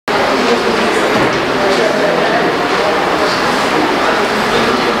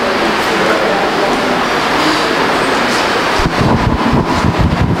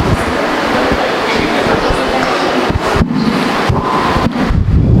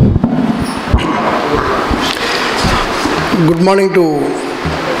Good morning to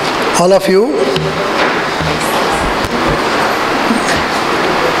all of you,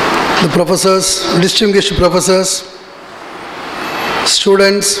 the professors, distinguished professors,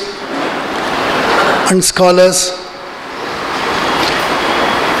 students and scholars.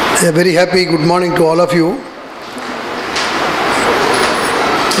 A very happy good morning to all of you.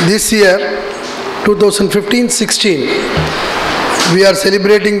 This year, 2015-16, we are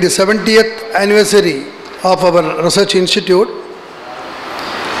celebrating the 70th anniversary of our research institute,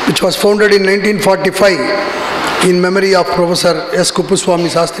 which was founded in 1945 in memory of Professor S. Kuppuswami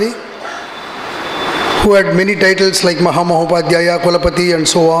Sastry, who had many titles like Mahamahopadhyaya, Kulapati and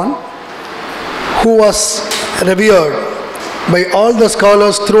so on, who was revered by all the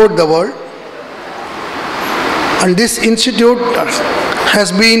scholars throughout the world. And this institute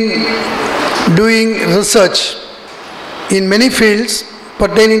has been doing research in many fields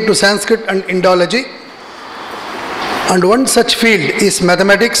pertaining to Sanskrit and Indology. And one such field is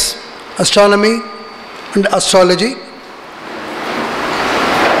mathematics, astronomy and astrology,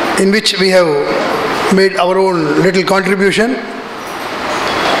 in which we have made our own little contribution.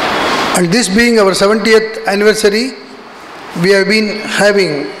 And this being our 70th anniversary, we have been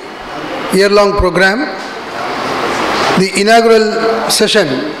having year-long program. The inaugural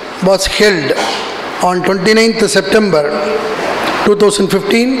session was held on 29th September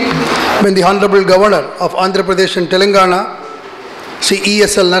 2015, when the Honorable Governor of Andhra Pradesh and Telangana, Sri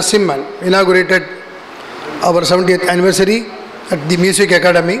E.S.L. Narasimhan, inaugurated our 70th anniversary at the Music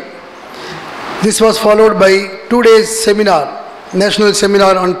Academy. This was followed by 2 days seminar, national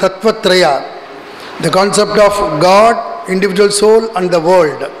seminar on Tattvatraya, the concept of God, individual soul and the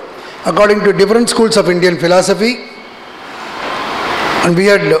world, according to different schools of Indian philosophy. And we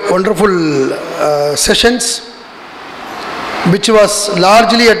had wonderful sessions, which was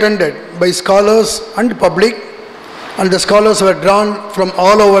largely attended by scholars and public, and the scholars were drawn from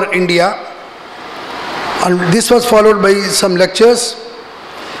all over India. And this was followed by some lectures.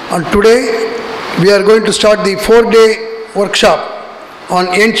 And today we are going to start the 4-day workshop on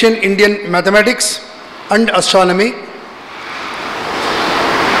ancient Indian mathematics and astronomy.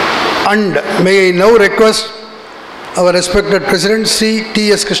 And may I now request our respected President Sri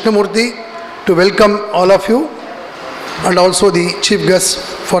T.S. Krishnamurthy to welcome all of you, and also the chief guest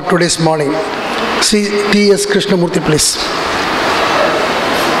for today's morning. Sri T.S. Krishnamurthy, please.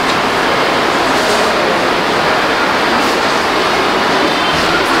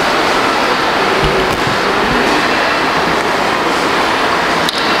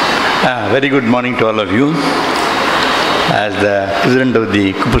 Very good morning to all of you. As the president of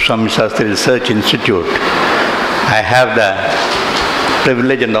the Kuppuswami Sastry Research Institute, I have the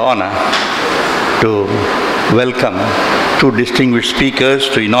privilege and the honor to welcome two distinguished speakers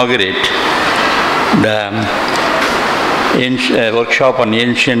to inaugurate the workshop on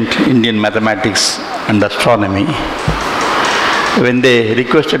ancient Indian mathematics and astronomy. When they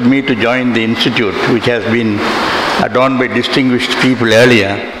requested me to join the institute, which has been adorned by distinguished people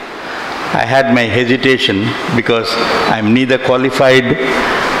earlier, I had my hesitation because I am neither qualified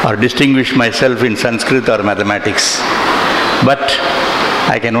or distinguished myself in Sanskrit or mathematics. But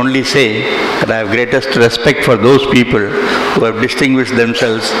I can only say that I have greatest respect for those people who have distinguished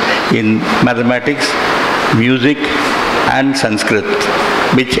themselves in mathematics, music and Sanskrit,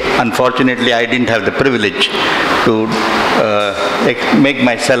 which unfortunately I didn't have the privilege to make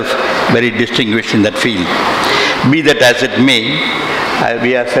myself very distinguished in that field. Be that as it may,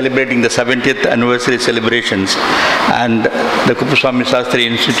 we are celebrating the 70th anniversary celebrations, and the Kuppuswami Sastry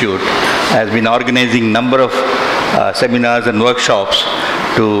Institute has been organizing a number of seminars and workshops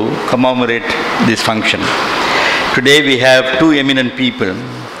to commemorate this function. Today we have two eminent people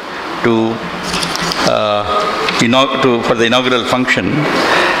for the inaugural function.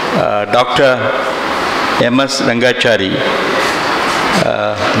 Dr. M.S. Rangachari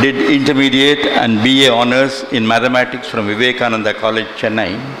did intermediate and BA honors in mathematics from Vivekananda College,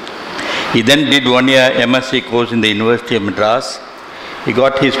 Chennai. He then did 1 year MSc course in the University of Madras. He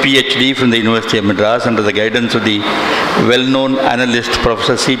got his PhD from the University of Madras under the guidance of the well-known analyst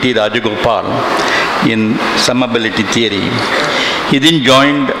Professor C.T. Rajagopal in summability theory. He then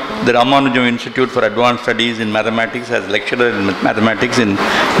joined the Ramanujam Institute for Advanced Studies in Mathematics as lecturer in mathematics in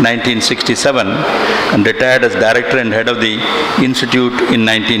 1967 and retired as director and head of the institute in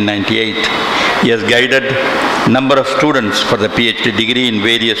 1998. He has guided a number of students for the PhD degree in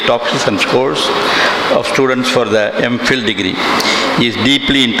various topics and scores of students for the MPhil degree. He is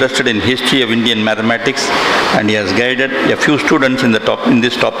deeply interested in history of Indian mathematics and he has guided a few students in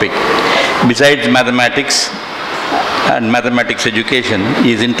this topic. Besides mathematics and mathematics education.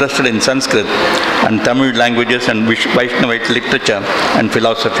 He is interested in Sanskrit and Tamil languages and Vaishnavite literature and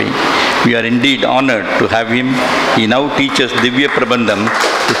philosophy. We are indeed honored to have him. He now teaches Divya Prabandham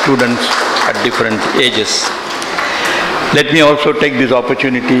to students at different ages. Let me also take this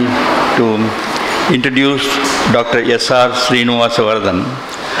opportunity to introduce Dr. S.R. Srinivasavardhan.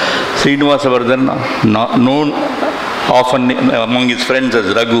 Srinivasavardhan, known often among his friends as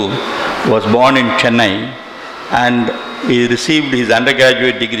Raghu, was born in Chennai and he received his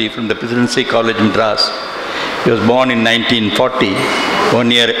undergraduate degree from the Presidency College Madras. He was born in 1940,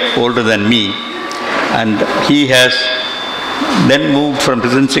 1 year older than me, and he has then moved from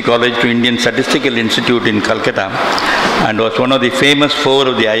Presidency College to Indian Statistical Institute in Calcutta and was one of the famous four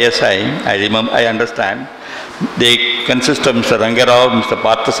of the ISI, I understand. They consist of Mr. Rangarao, Mr.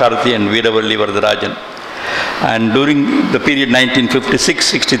 Parthasarathi and Veeravalli Varadarajan. And during the period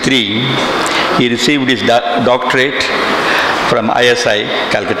 1956-63, he received his doctorate from ISI,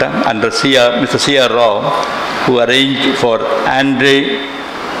 Calcutta, under Mr. C.R. Rao, who arranged for Andrei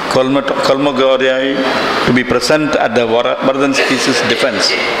Kolmogoroi to be present at the Vardhan's thesis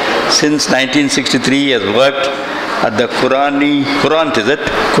defense. Since 1963, he has worked at the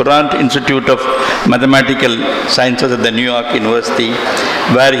Courant Institute of Mathematical Sciences at the New York University,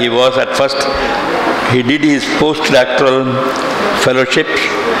 where he was at first. He did his postdoctoral fellowship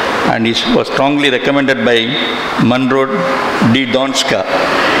and he was strongly recommended by Monroe D. Donska.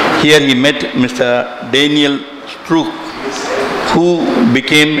 Here he met Mr. Daniel Struck, who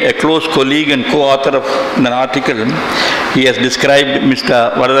became a close colleague and co-author of an article. He has described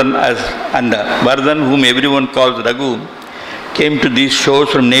Mr. Vardhan as, and Vardhan, whom everyone calls Raghu, came to these shores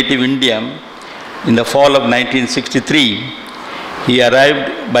from native India in the fall of 1963. He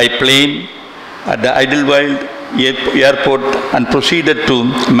arrived by plane at the Idlewild Airport and proceeded to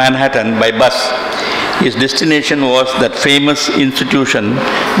Manhattan by bus. His destination was that famous institution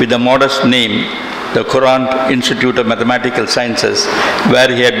with the modest name, the Courant Institute of Mathematical Sciences, where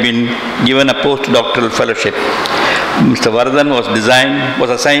he had been given a postdoctoral fellowship. Mr. Vardhan was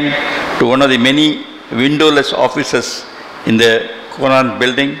assigned to one of the many windowless offices in the Courant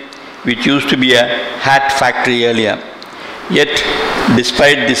building, which used to be a hat factory earlier. Yet,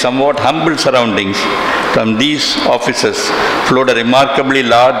 despite the somewhat humble surroundings, from these offices flowed a remarkably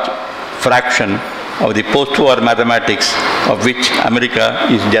large fraction of the post-war mathematics of which America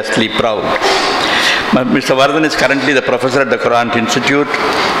is justly proud. Mr. Vardhan is currently the professor at the Courant Institute.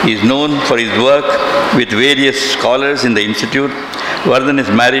 He is known for his work with various scholars in the institute. Vardhan is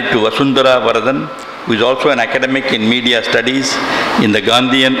married to Vasundhara Vardhan, who is also an academic in media studies in the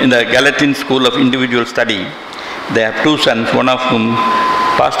Gallatin School of Individual Study. They have two sons, one of whom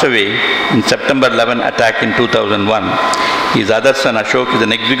passed away in September 11 attack in 2001. His other son, Ashok, is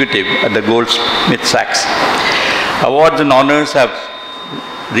an executive at the Goldsmith Sachs. Awards and honors have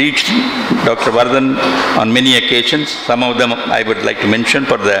reached Dr. Vardhan on many occasions. Some of them I would like to mention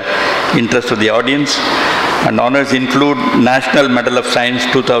for the interest of the audience. And honors include National Medal of Science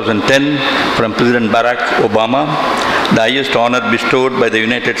 2010 from President Barack Obama, the highest honor bestowed by the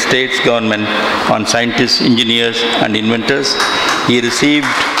United States government on scientists, engineers and inventors. He received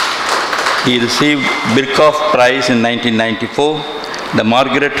Birkhoff Prize in 1994, the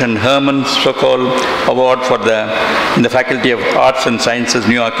Margaret and Herman Sokol Award in the Faculty of Arts and Sciences,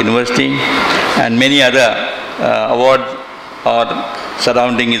 New York University, and many other awards are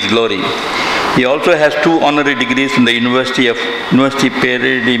surrounding his glory. He also has two honorary degrees from the University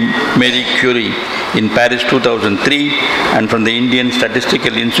Marie Curie in Paris 2003 and from the Indian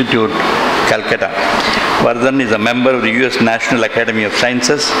Statistical Institute, Calcutta. Vardhan is a member of the US National Academy of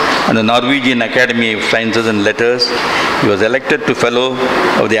Sciences and the Norwegian Academy of Sciences and Letters. He was elected to Fellow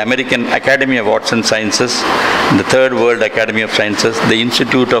of the American Academy of Arts and Sciences, and the Third World Academy of Sciences, the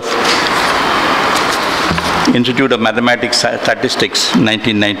Institute of Mathematics Statistics in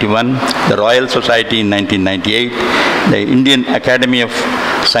 1991, the Royal Society in 1998, the Indian Academy of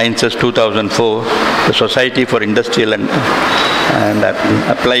Sciences 2004, the Society for Industrial and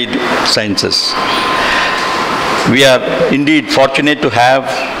Applied Sciences. We are indeed fortunate to have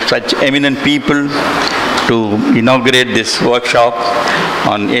such eminent people to inaugurate this workshop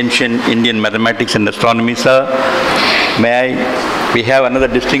on ancient Indian mathematics and astronomy. Sir, we have another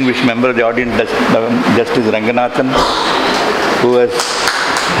distinguished member of the audience, Justice Ranganathan, who has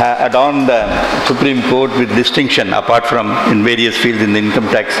adorned the Supreme Court with distinction, apart from in various fields in the Income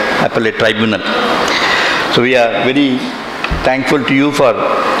Tax Appellate Tribunal. So we are very thankful to you for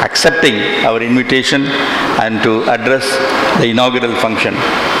accepting our invitation and to address the inaugural function.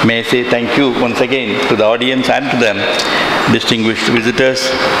 May I say thank you once again to the audience and to the distinguished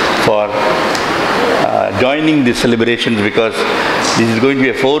visitors for joining these celebrations, because this is going to be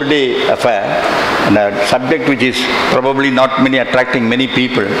a 4-day affair and a subject which is probably not attracting many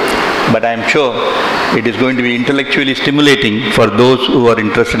people, but I am sure it is going to be intellectually stimulating for those who are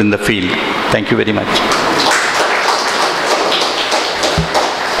interested in the field. Thank you very much.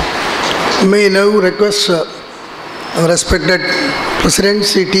 May I now request our respected President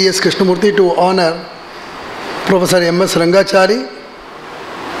Sri T.S. Krishnamurthy to honor Professor M.S. Rangachari,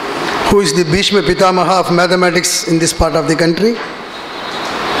 who is the Bhishma Pitamaha of mathematics in this part of the country.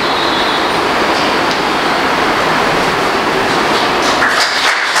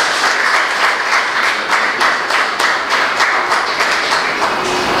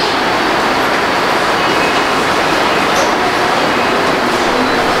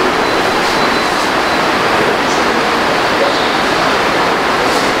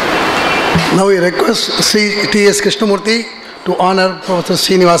 Now we request Sri T.S. Krishnamurthy to honor Professor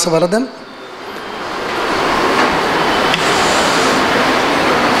Srinivasa Varadan.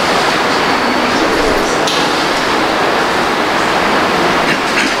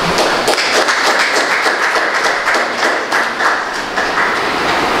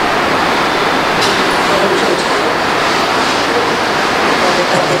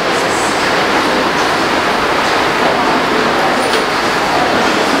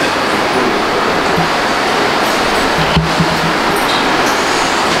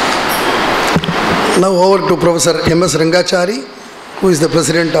 Now over to Professor M.S. Rangachari, who is the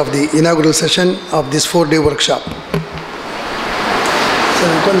President of the inaugural session of this 4-day workshop.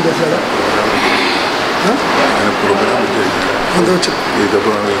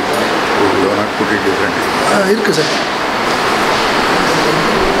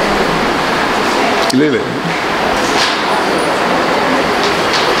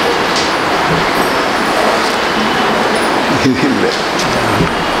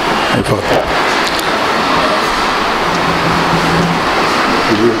 I forgot.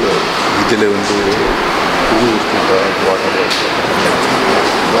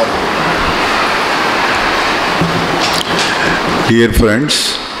 Dear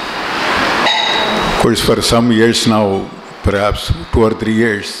friends, of course for some years now, perhaps 2 or 3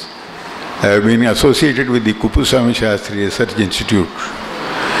 years, I have been associated with the Kuppuswami Sastry Research Institute.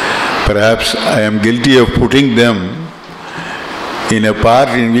 Perhaps I am guilty of putting them in a part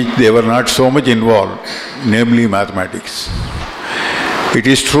in which they were not so much involved, namely mathematics. It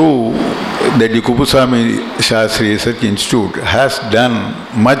is true that the Kuppuswami Sastry Research Institute has done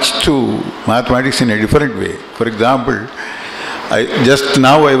much to mathematics in a different way. For example, just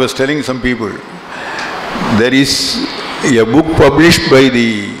now I was telling some people, there is a book published by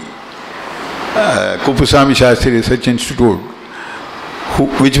the Kuppuswami Sastry Research Institute,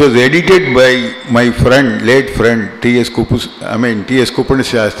 which was edited by my friend, late friend, T.S. Kuppuswami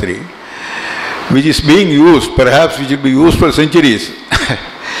Sastry, which is being used, perhaps which will be used for centuries.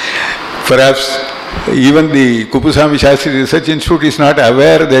 Perhaps even the Kuppuswami Sastry Research Institute is not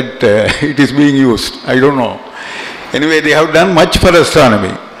aware that it is being used. I don't know. Anyway, they have done much for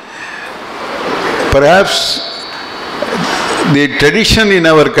astronomy. Perhaps the tradition in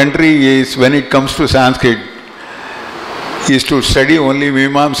our country is, when it comes to Sanskrit, is to study only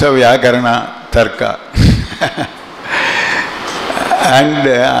Mimamsa, Vyakarana, Tarka. And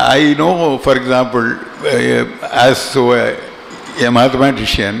I know, for example, as a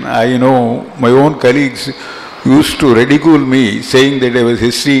mathematician, I know my own colleagues used to ridicule me, saying that I was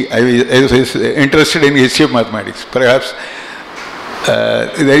interested in history of mathematics. Perhaps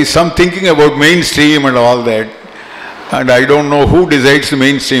there is some thinking about mainstream and all that, and I don't know who decides the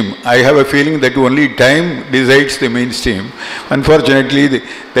mainstream. I have a feeling that only time decides the mainstream. Unfortunately,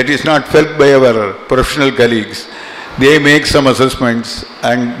 that is not felt by our professional colleagues. They make some assessments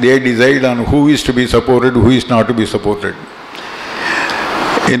and they decide on who is to be supported, who is not to be supported.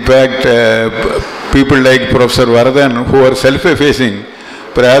 In fact, people like Professor Varadan, who are self-effacing,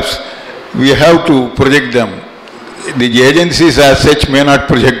 perhaps we have to project them. The agencies as such may not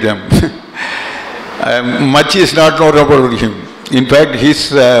project them. Much is not known about him. In fact, his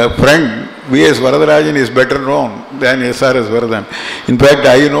friend V.S. Varadarajan is better known than S.R.S. Varadan. In fact,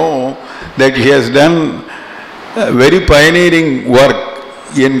 I know that he has done very pioneering work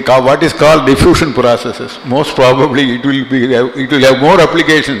in what is called diffusion processes. Most probably it will have more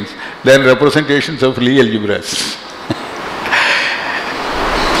applications than representations of Lie algebras.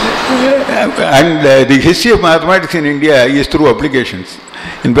 And the history of mathematics in India is through applications.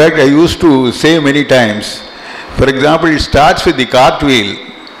 In fact, I used to say many times, for example, it starts with the cartwheel,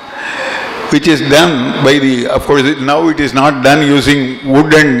 which is done by of course now it is not done using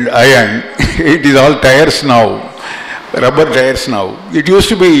wood and iron, it is all tires now, rubber tires now. It used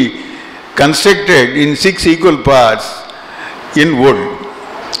to be constructed in 6 equal parts in wood,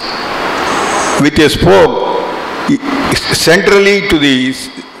 with a spoke centrally to the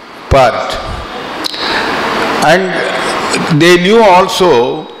part. And they knew also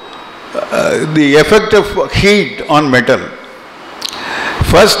the effect of heat on metal.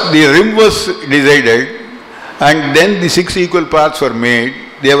 First the rim was decided, and then the 6 equal parts were made.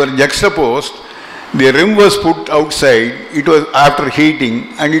 They were juxtaposed. The rim was put outside. It was after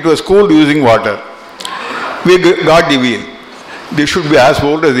heating, and it was cooled using water. We got the wheel. They should be as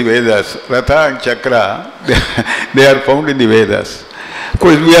old as the Vedas. Ratha and Chakra, they are found in the Vedas. Of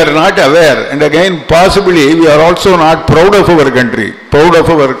course, we are not aware, and again, possibly we are also not proud of our country, proud of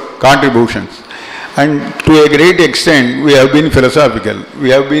our contributions. And to a great extent, we have been philosophical. We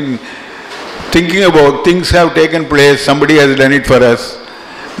have been thinking about things have taken place, somebody has done it for us.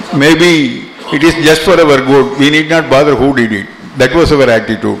 Maybe it is just for our good. We need not bother who did it. That was our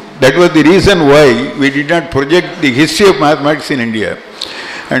attitude. That was the reason why we did not project the history of mathematics in India.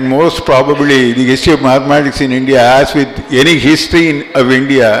 And most probably the history of mathematics in India, as with any history of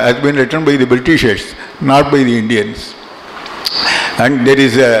India, has been written by the Britishers, not by the Indians. And there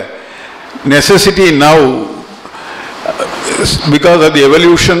is a necessity now, because of the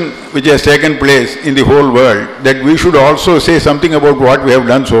evolution which has taken place in the whole world, that we should also say something about what we have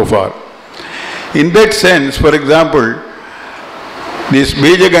done so far. In that sense, for example, this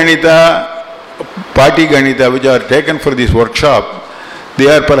Bijaganita, Patiganita, which are taken for this workshop, they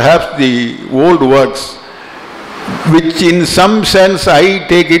are perhaps the old works, which in some sense I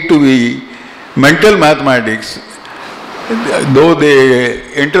take it to be mental mathematics, though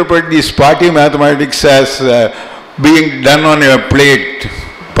they interpret this party mathematics as being done on a plate,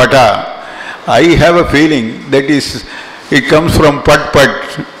 pata. I have a feeling that it comes from pat,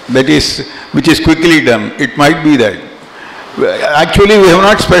 that is, which is quickly done. It might be that. Actually, we have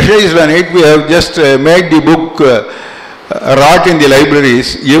not specialized on it. We have just made the book rot in the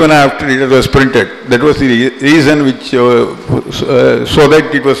libraries even after it was printed. That was the reason which, so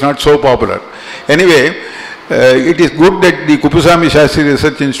that it was not so popular. Anyway, it is good that the Kuppuswami Sastry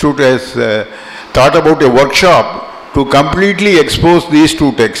Research Institute has thought about a workshop to completely expose these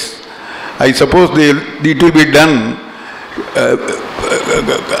two texts. I suppose it will be done,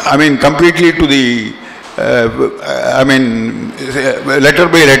 completely to the, letter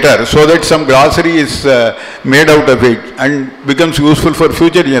by letter, so that some glossary is made out of it and becomes useful for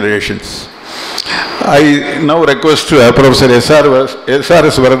future generations. I now request Professor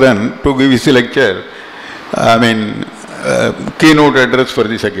S.R.S. Varadan to give his lecture, keynote address for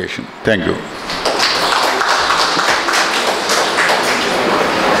this occasion. Thank you.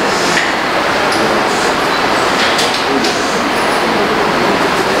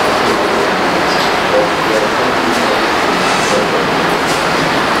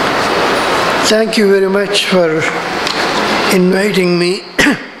 Thank you very much for inviting me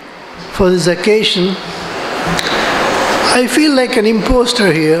for this occasion. I feel like an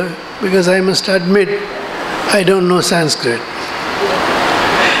imposter here because I must admit I don't know Sanskrit.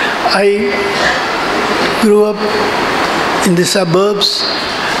 I grew up in the suburbs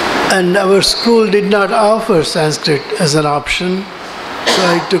and our school did not offer Sanskrit as an option, so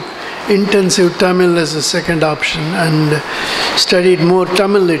I took intensive Tamil as a second option and studied more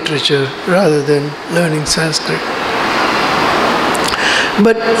Tamil literature rather than learning Sanskrit.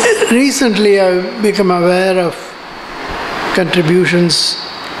 But recently I've become aware of contributions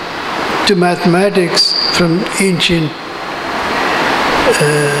to mathematics from ancient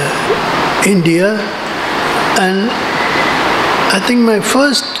India, and I think my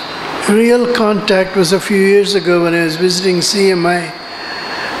first real contact was a few years ago when I was visiting CMI,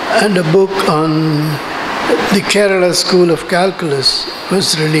 and a book on the Kerala School of Calculus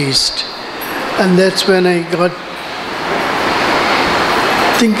was released. And that's when I got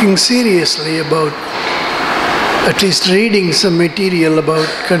thinking seriously about at least reading some material about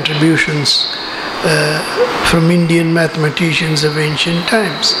contributions from Indian mathematicians of ancient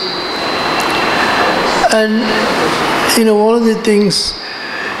times. And one of the things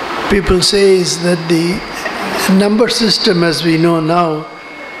people say is that the number system as we know now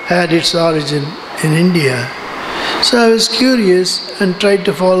had its origin in India. So I was curious and tried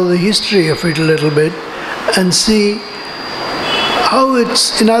to follow the history of it a little bit and see how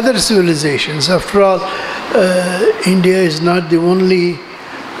it's in other civilizations. After all, India is not the only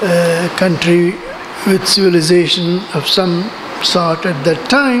country with civilization of some sort at that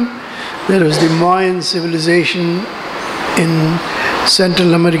time. There was the Mayan civilization in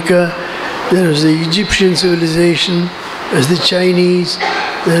Central America, there was the Egyptian civilization, there's the Chinese,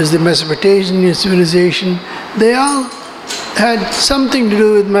 there's the Mesopotamian civilization. They all had something to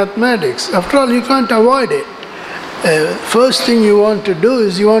do with mathematics. After all, you can't avoid it. First thing you want to do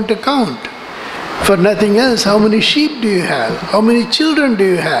is you want to count. For nothing else, how many sheep do you have? How many children do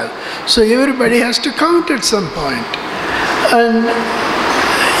you have? So everybody has to count at some point. And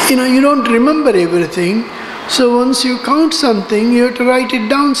you don't remember everything. So once you count something, you have to write it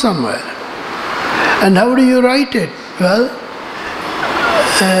down somewhere. And how do you write it? Well,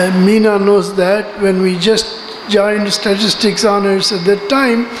 Meena knows that. When we just joined statistics honors at that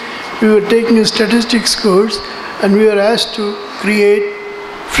time, we were taking a statistics course and we were asked to create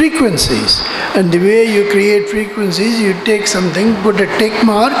frequencies. And the way you create frequencies, you take something, put a tick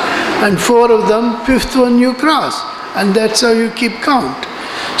mark, and 4 of them, 5th one you cross. And that's how you keep count.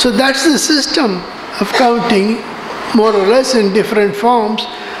 So that's the system of counting, more or less in different forms,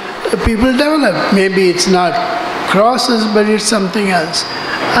 people develop. Maybe it's not crosses, but it's something else.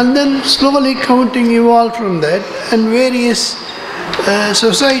 And then slowly counting evolved from that, and various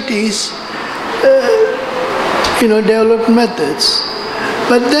societies developed methods.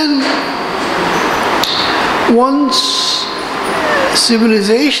 But then once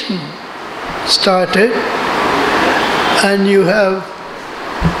civilization started, and you have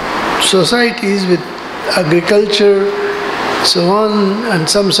societies with agriculture, so on, and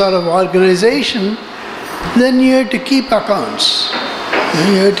some sort of organization, then you have to keep accounts.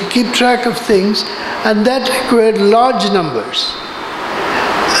 You have to keep track of things, and that required large numbers.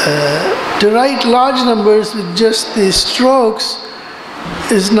 To write large numbers with just the strokes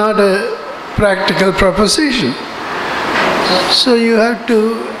is not a practical proposition. So you have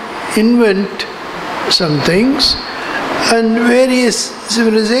to invent some things, and various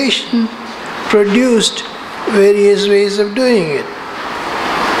civilizations produced various ways of doing it.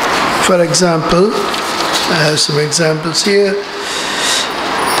 For example, I have some examples here.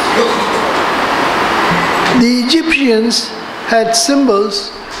 The Egyptians had symbols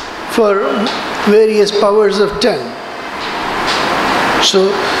for various powers of 10.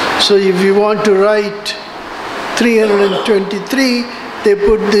 So if you want to write 323, they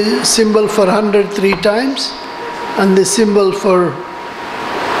put the symbol for 100 3 times, and the symbol for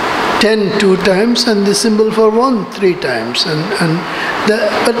 10 2 times, and the symbol for 1 3 times.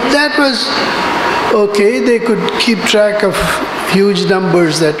 But that was okay. They could keep track of huge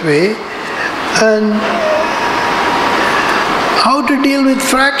numbers that way. And how to deal with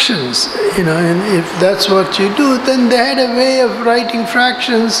fractions, and if that's what you do, then they had a way of writing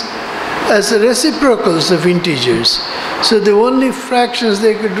fractions as reciprocals of integers. So the only fractions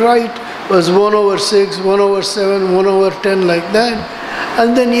they could write was 1/6, 1/7, 1/10, like that.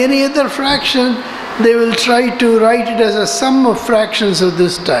 And then any other fraction, they will try to write it as a sum of fractions of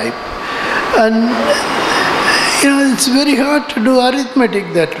this type. And it's very hard to do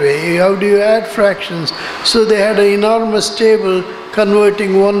arithmetic that way. How do you add fractions? So they had an enormous table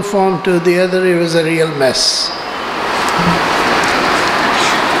converting one form to the other. It was a real mess.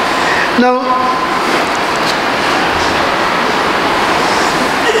 Now,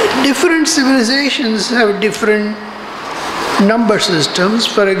 different civilizations have different number systems.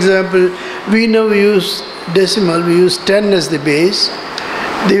 For example, we now use decimal, we use 10 as the base.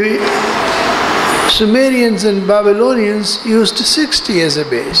 The Sumerians and Babylonians used 60 as a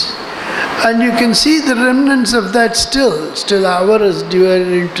base. And you can see the remnants of that still. Still, hour is divided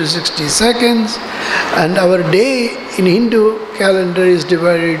into 60 seconds, and our day in Hindu calendar is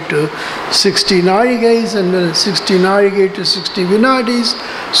divided into 60 nadigas, and then 60 nadigas to 60 vinadis.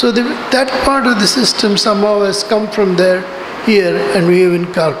 So that part of the system somehow has come from there here, and we have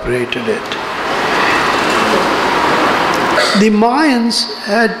incorporated it. The Mayans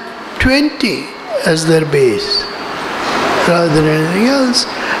had 20 as their base rather than anything else,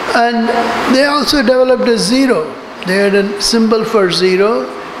 and they also developed a zero. They had a symbol for zero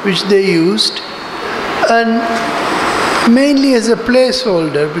which they used, and mainly as a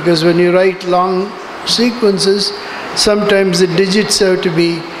placeholder, because when you write long sequences, sometimes the digits have to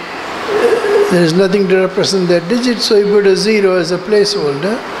be, there is nothing to represent that digit, so you put a zero as a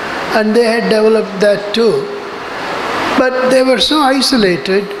placeholder, and they had developed that too. But they were so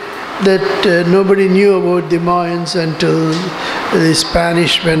isolated that nobody knew about the Mayans until the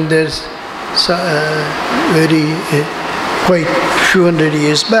Spanish went there quite few hundred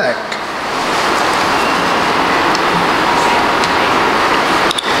years back.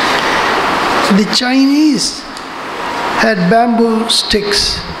 The Chinese had bamboo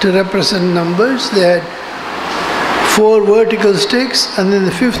sticks to represent numbers. They had 4 vertical sticks, and then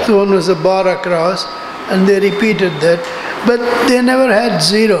the 5th one was a bar across, and they repeated that. But they never had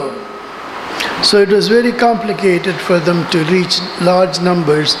zero. So it was very complicated for them to reach large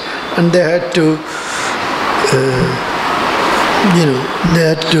numbers, and they had to they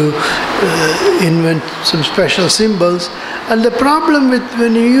had to invent some special symbols. And the problem with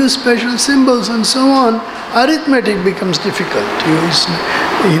when you use special symbols and so on, arithmetic becomes difficult.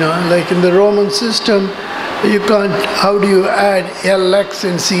 Like in the Roman system, you can't, how do you add LX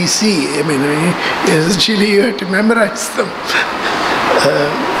and CC? Essentially you have to memorize them.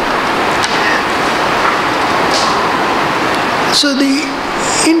 So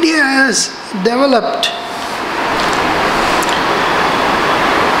India has developed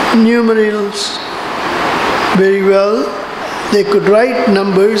numerals very well. They could write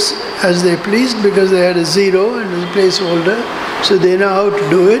numbers as they pleased because they had a zero and a placeholder, so they know how to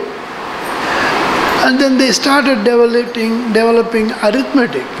do it. And then they started developing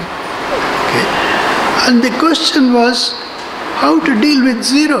arithmetic. Okay. And the question was how to deal with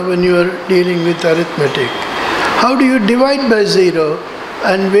zero when you are dealing with arithmetic. How do you divide by zero?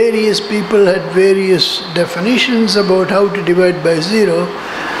 And various people had various definitions about how to divide by zero.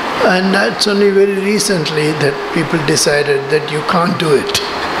 And that's only very recently that people decided that you can't do it.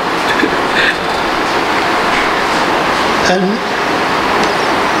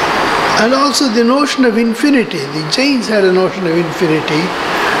 And also the notion of infinity. The Jains had a notion of infinity,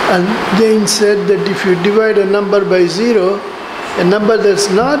 and Jains said that if you divide a number by zero, a number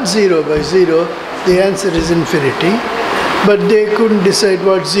that's not zero by zero, the answer is infinity. But they couldn't decide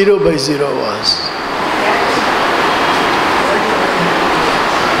what 0 by 0 was.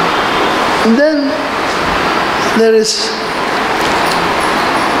 And then there is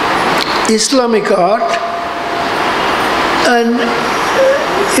Islamic art, and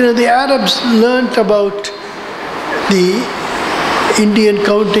the Arabs learnt about the Indian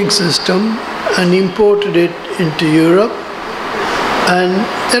counting system and imported it into Europe, and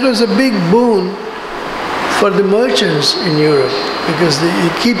that was a big boon for the merchants in Europe, because the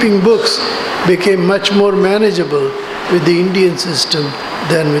keeping books became much more manageable with the Indian system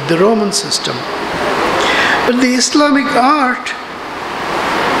than with the Roman system. But the Islamic art,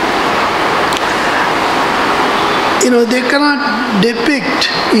 they cannot depict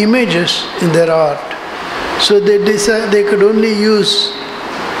images in their art. So they could only use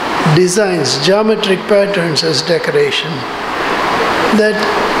designs, geometric patterns as decoration that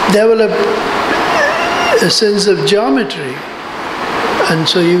develop a sense of geometry. And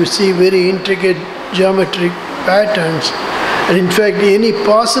so you see very intricate geometric patterns. And in fact, any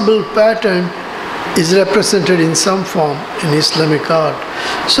possible pattern is represented in some form in Islamic art.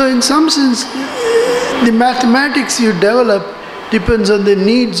 So in some sense, the mathematics you develop depends on the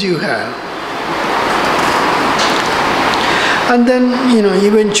needs you have. And then,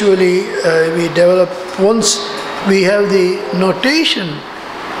 eventually we develop, once we have the notation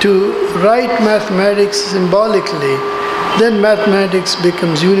to write mathematics symbolically, then mathematics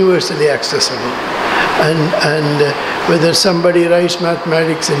becomes universally accessible. And whether somebody writes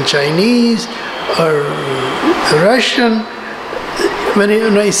mathematics in Chinese or Russian, when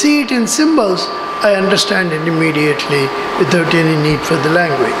I see it in symbols, I understand it immediately without any need for the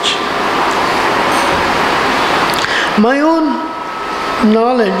language. My own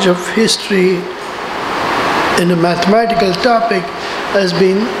knowledge of history in a mathematical topic has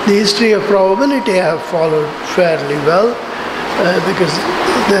been the history of probability. I have followed fairly well because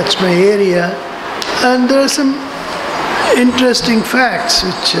that's my area. And there are some interesting facts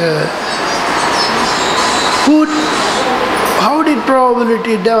which, how did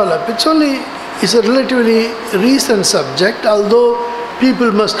probability develop? It's a relatively recent subject, although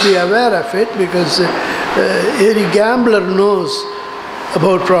people must be aware of it, because every gambler knows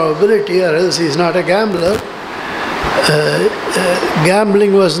about probability, or else he's not a gambler.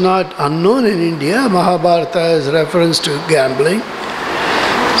 Gambling was not unknown in India. Mahabharata has reference to gambling.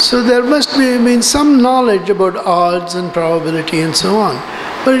 So there must be some knowledge about odds and probability and so on.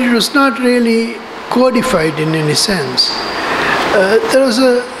 But it was not really codified in any sense. There was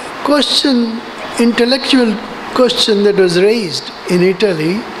a question, intellectual question that was raised in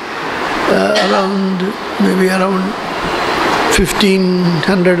Italy maybe around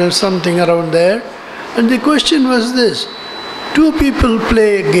 1500 or something around there. And the question was this: two people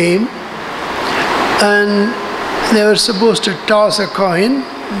play a game and they were supposed to toss a coin.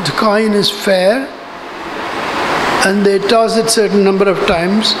 The coin is fair and they toss it certain number of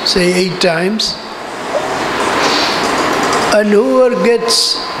times, say 8 times. And whoever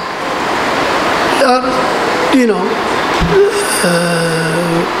gets,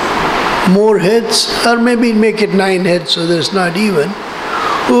 more heads, or maybe make it 9 heads so there's not even,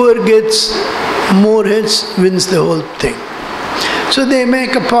 whoever gets more heads wins the whole thing. So they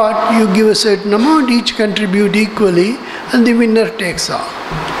make a pot, you give a certain amount, each contribute equally, and the winner takes all.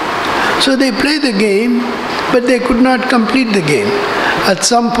 So they play the game, but they could not complete the game. At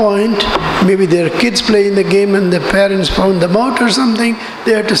some point, maybe their kids playing the game and their parents found them out or something,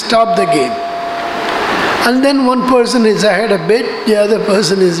 they had to stop the game. And then one person is ahead a bit, the other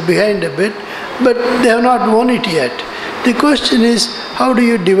person is behind a bit, but they have not won it yet. The question is, how do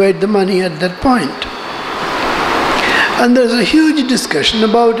you divide the money at that point? And there's a huge discussion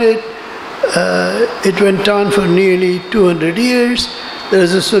about it. It went on for nearly 200 years.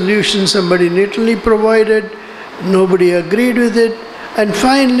 There's a solution somebody in Italy provided. Nobody agreed with it. And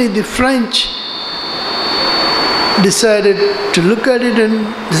finally the French decided to look at it and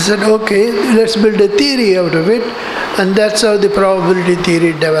they said, okay, let's build a theory out of it. And that's how the probability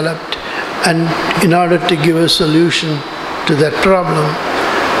theory developed. And in order to give a solution to that problem.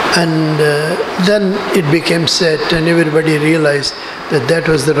 And then it became set and everybody realized that that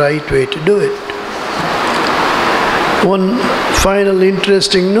was the right way to do it. One final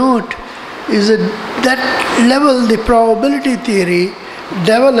interesting note is that that level, the probability theory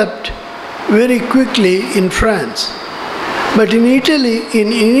developed very quickly in France. But in Italy,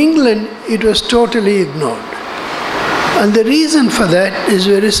 in England, it was totally ignored. And the reason for that is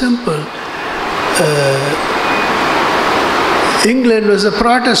very simple. England was a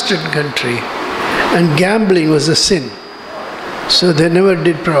Protestant country and gambling was a sin. So they never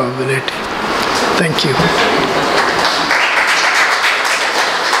did probability. Thank you.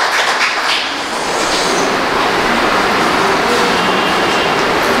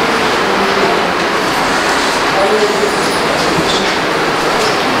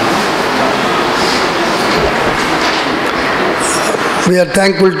 We are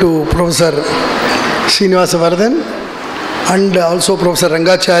thankful to Professor Srinivasa Vardhan and also Professor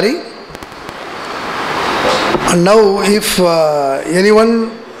Rangachari. And now if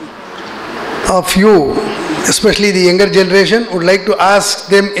anyone of you, especially the younger generation, would like to ask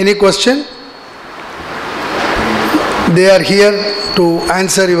them any question, they are here to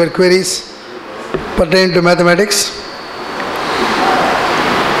answer your queries pertaining to mathematics.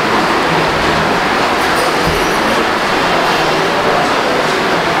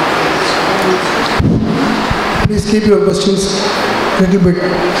 Please keep your questions a little bit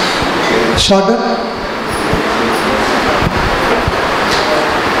shorter.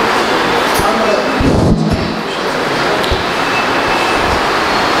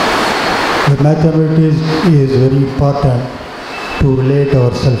 The mathematics is very important to relate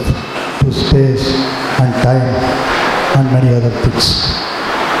ourselves to space and time and many other things.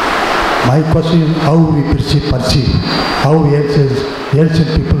 My question is how we perceive, how ancient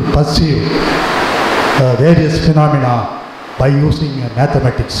people perceive various phenomena by using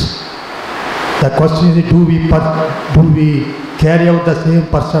mathematics. The question is, do we carry out the same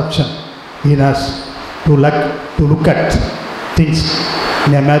perception in us to look at things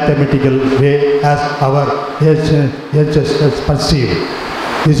in a mathematical way as our ancestors perceive?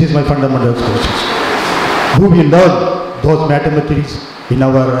 This is my fundamental question. Do we learn those mathematics in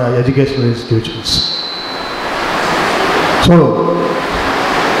our educational institutions? So,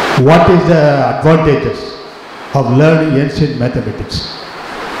 what is the advantages of learning ancient mathematics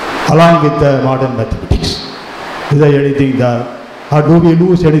along with the modern mathematics? Is there anything there? Or do we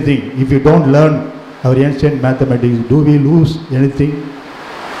lose anything if we don't learn our ancient mathematics? Do we lose anything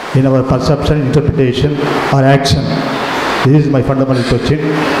in our perception, interpretation or action? This is my fundamental question.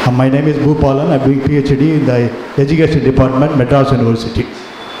 My name is Bhupalan. I am doing PhD in the Education Department, Madras University.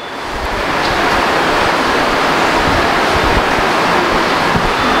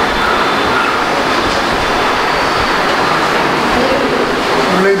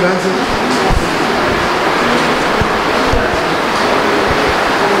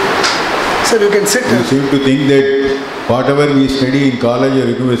 Sir, you can sit. You seem to think that whatever we study in college or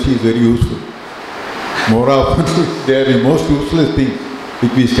university is very useful. More often, they are the most useless things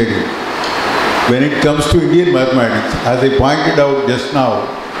which we study. When it comes to Indian mathematics, as I pointed out just now,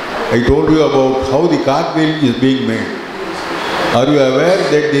 I told you about how the cartwheel is being made. Are you aware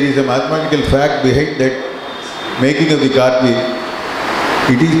that there is a mathematical fact behind that making of the cartwheel?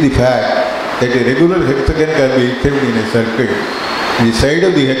 It is the fact that a regular hexagon can be inserted in a circle. The side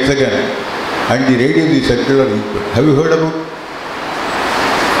of the hexagon and the radius of the circle are equal. Have you heard about it?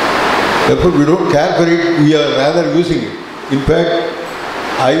 Therefore, we don't care for it, we are rather using it. In fact,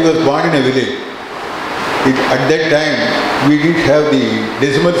 I was born in a village. At that time, we didn't have the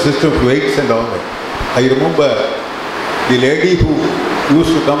decimal system of weights and all that. I remember the lady who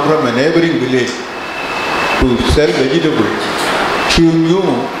used to come from a neighboring village to sell vegetables. She knew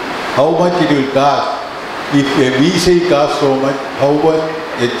how much it will cost. If a VC costs so much, how much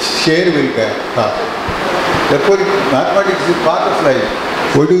a share will cost. Therefore, mathematics is part of life.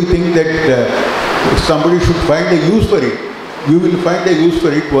 Why do you think that somebody should find a use for it. You will find a use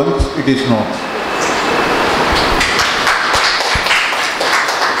for it once it is known.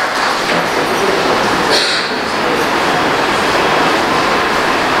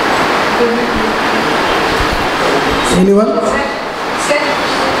 Anyone?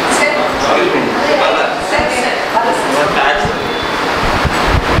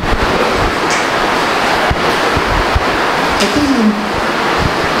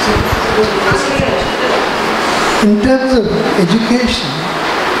 In terms of education,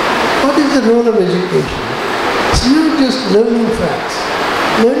 what is the role of education? It's not just learning facts.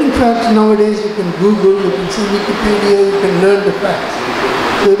 Learning facts nowadays, you can Google, you can see Wikipedia, you can learn the facts.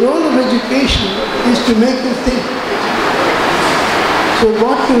 The role of education is to make you think. So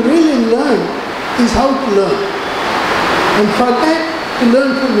what to really learn is how to learn. And for that, to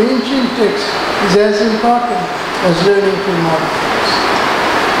learn from ancient texts is as important as learning from modern texts.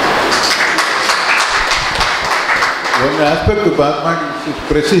 One aspect of mathematics is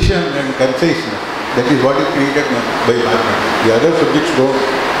precision and conciseness. That is what is created by mathematics. The other subjects don't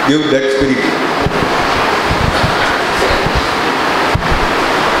give that spirit.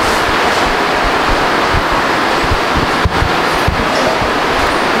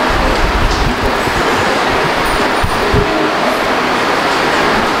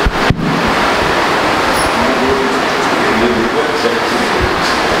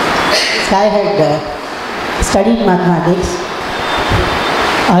 I had studied mathematics.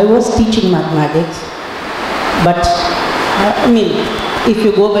 I was teaching mathematics, but if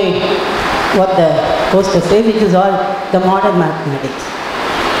you go by what the poster says, it is all the modern mathematics,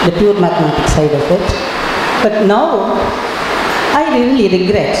 the pure mathematics side of it. But now, I really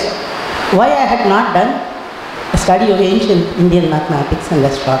regret why I had not done a study of ancient Indian mathematics and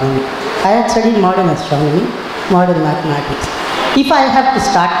astronomy. I had studied modern astronomy, modern mathematics. If I have to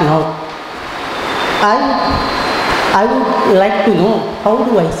start now, I would like to know how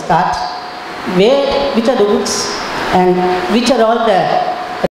do I start, which are the books and which are all the